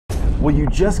Well, you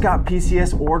just got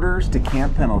PCS orders to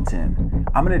Camp Pendleton.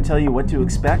 I'm going to tell you what to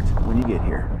expect when you get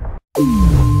here.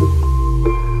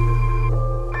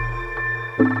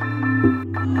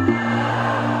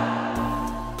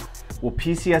 Well,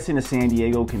 PCSing to San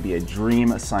Diego can be a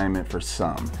dream assignment for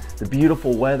some. The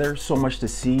beautiful weather, so much to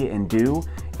see and do,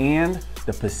 and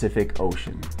the Pacific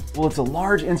Ocean. Well, it's a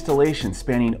large installation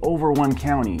spanning over one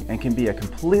county and can be a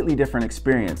completely different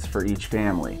experience for each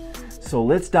family. So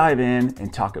let's dive in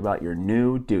and talk about your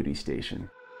new duty station.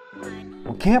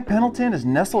 Well, Camp Pendleton is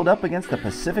nestled up against the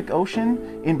Pacific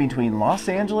Ocean in between Los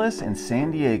Angeles and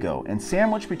San Diego, and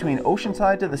sandwiched between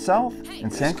Oceanside to the south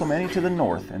and San Clemente to the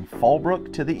north and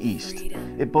Fallbrook to the east.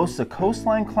 It boasts a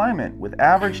coastline climate with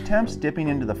average temps dipping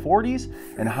into the 40s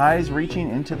and highs reaching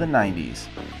into the 90s.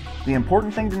 The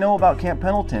important thing to know about Camp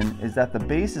Pendleton is that the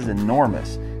base is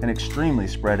enormous and extremely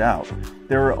spread out.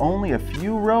 There are only a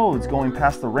few roads going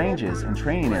past the ranges and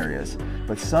training areas,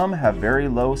 but some have very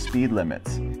low speed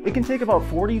limits. It can take about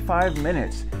 45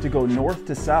 minutes to go north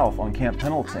to south on Camp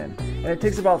Pendleton, and it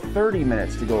takes about 30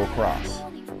 minutes to go across.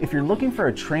 If you're looking for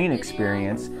a train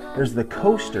experience, there's the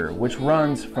Coaster, which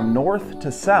runs from north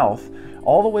to south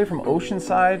all the way from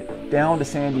Oceanside down to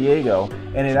San Diego,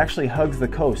 and it actually hugs the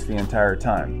coast the entire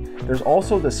time. There's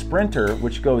also the Sprinter,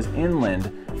 which goes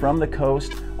inland from the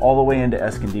coast all the way into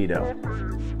Escondido.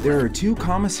 There are two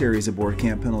commissaries aboard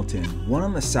Camp Pendleton, one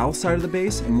on the south side of the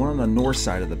base and one on the north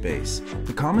side of the base.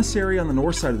 The commissary on the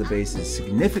north side of the base is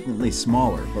significantly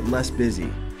smaller but less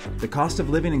busy. The cost of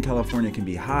living in California can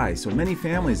be high, so many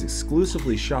families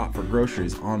exclusively shop for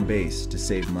groceries on base to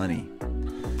save money.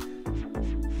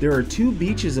 There are two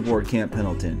beaches aboard Camp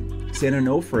Pendleton, San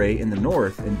Onofre in the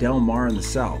north and Del Mar in the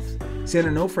south. San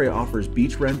Onofre offers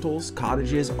beach rentals,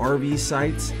 cottages, RV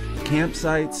sites,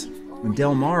 campsites, and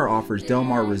Del Mar offers Del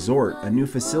Mar Resort, a new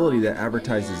facility that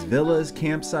advertises villas,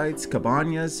 campsites,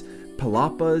 cabañas,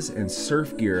 palapas, and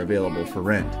surf gear available for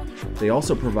rent. They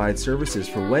also provide services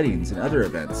for weddings and other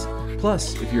events.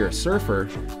 Plus, if you're a surfer,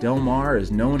 Del Mar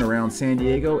is known around San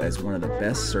Diego as one of the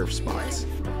best surf spots.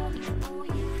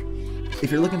 If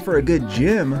you're looking for a good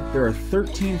gym, there are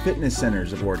 13 fitness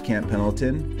centers aboard Camp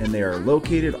Pendleton, and they are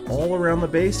located all around the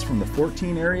base from the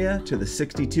 14 area to the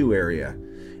 62 area.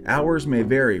 Hours may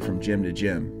vary from gym to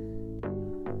gym.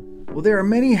 Well, there are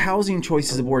many housing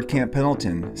choices aboard Camp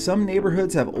Pendleton. Some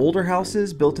neighborhoods have older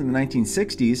houses built in the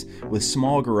 1960s with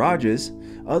small garages.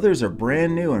 Others are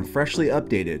brand new and freshly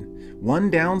updated.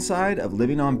 One downside of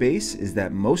living on base is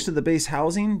that most of the base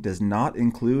housing does not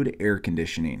include air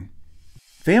conditioning.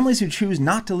 Families who choose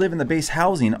not to live in the base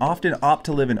housing often opt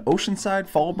to live in Oceanside,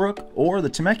 Fallbrook, or the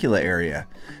Temecula area.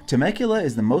 Temecula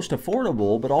is the most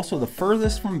affordable, but also the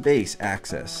furthest from base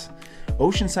access.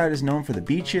 Oceanside is known for the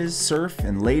beaches, surf,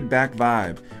 and laid-back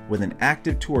vibe, with an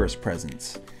active tourist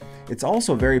presence. It's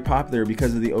also very popular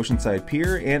because of the Oceanside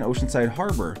Pier and Oceanside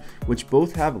Harbor, which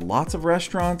both have lots of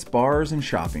restaurants, bars, and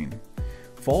shopping.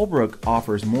 Fallbrook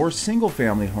offers more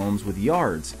single-family homes with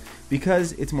yards,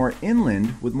 because it's more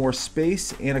inland with more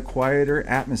space and a quieter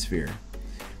atmosphere.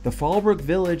 The Fallbrook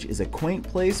Village is a quaint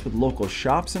place with local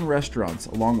shops and restaurants,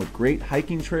 along with great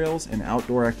hiking trails and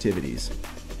outdoor activities.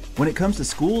 When it comes to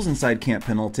schools inside Camp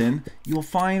Pendleton, you will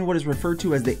find what is referred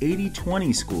to as the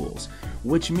 80-20 schools,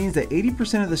 which means that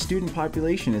 80% of the student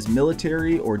population is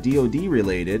military or DoD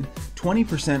related,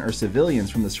 20% are civilians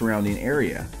from the surrounding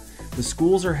area. The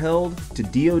schools are held to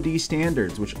DoD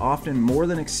standards, which often more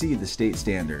than exceed the state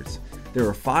standards. There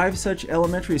are 5 such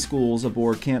elementary schools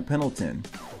aboard Camp Pendleton.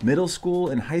 Middle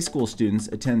school and high school students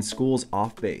attend schools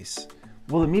off base.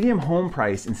 Well, the median home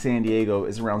price in San Diego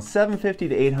is around $750,000 to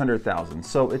 $800,000,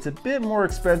 so it's a bit more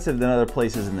expensive than other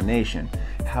places in the nation.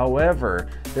 However,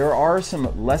 there are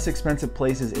some less expensive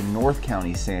places in North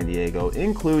County, San Diego,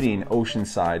 including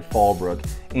Oceanside, Fallbrook,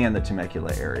 and the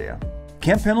Temecula area.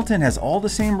 Camp Pendleton has all the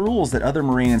same rules that other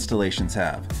marine installations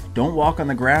have. Don't walk on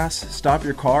the grass, stop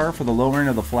your car for the lowering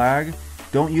of the flag,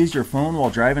 don't use your phone while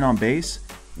driving on base,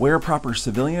 wear proper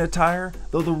civilian attire,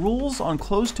 though the rules on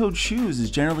closed-toed shoes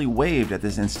is generally waived at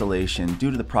this installation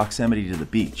due to the proximity to the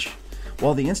beach.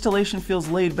 While the installation feels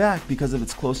laid back because of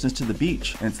its closeness to the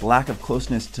beach and its lack of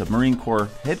closeness to Marine Corps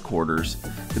headquarters,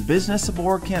 the business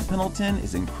aboard Camp Pendleton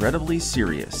is incredibly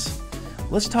serious.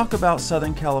 Let's talk about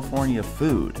Southern California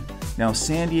food. Now,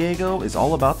 San Diego is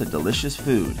all about the delicious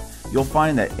food. You'll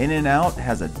find that In-N-Out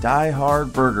has a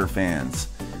die-hard burger fans.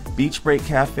 Beach Break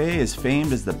Cafe is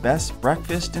famed as the best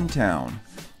breakfast in town.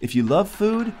 If you love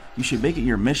food, you should make it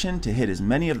your mission to hit as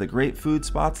many of the great food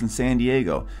spots in San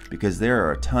Diego, because there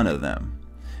are a ton of them.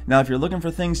 Now, if you're looking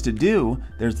for things to do,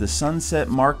 there's the Sunset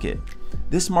Market.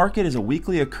 This market is a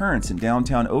weekly occurrence in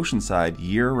downtown Oceanside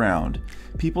year-round.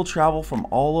 People travel from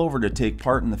all over to take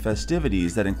part in the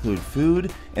festivities that include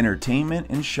food, entertainment,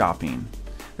 and shopping.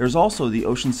 There's also the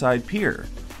Oceanside Pier.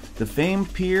 The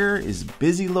famed pier is a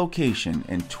busy location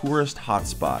and tourist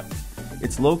hotspot.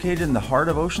 It's located in the heart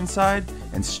of Oceanside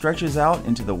and stretches out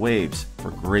into the waves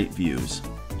for great views.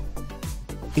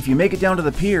 If you make it down to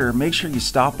the pier, make sure you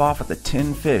stop off at the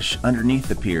Tin Fish underneath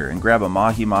the pier and grab a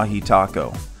mahi-mahi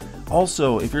taco.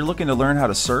 Also, if you're looking to learn how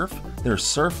to surf, there's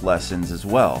surf lessons as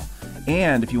well.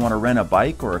 And if you want to rent a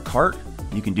bike or a cart,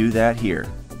 you can do that here.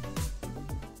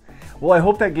 Well, I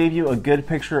hope that gave you a good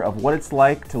picture of what it's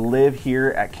like to live here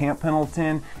at Camp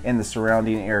Pendleton and the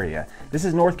surrounding area. This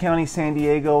is North County, San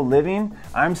Diego living.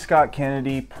 I'm Scott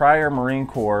Kennedy, prior Marine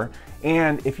Corps.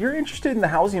 And if you're interested in the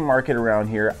housing market around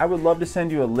here, I would love to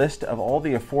send you a list of all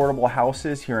the affordable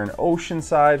houses here in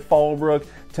Oceanside, Fallbrook,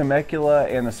 Temecula,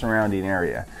 and the surrounding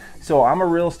area. So I'm a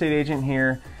real estate agent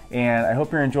here, and I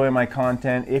hope you're enjoying my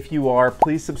content. If you are,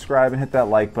 please subscribe and hit that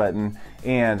like button,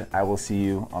 and I will see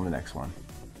you on the next one.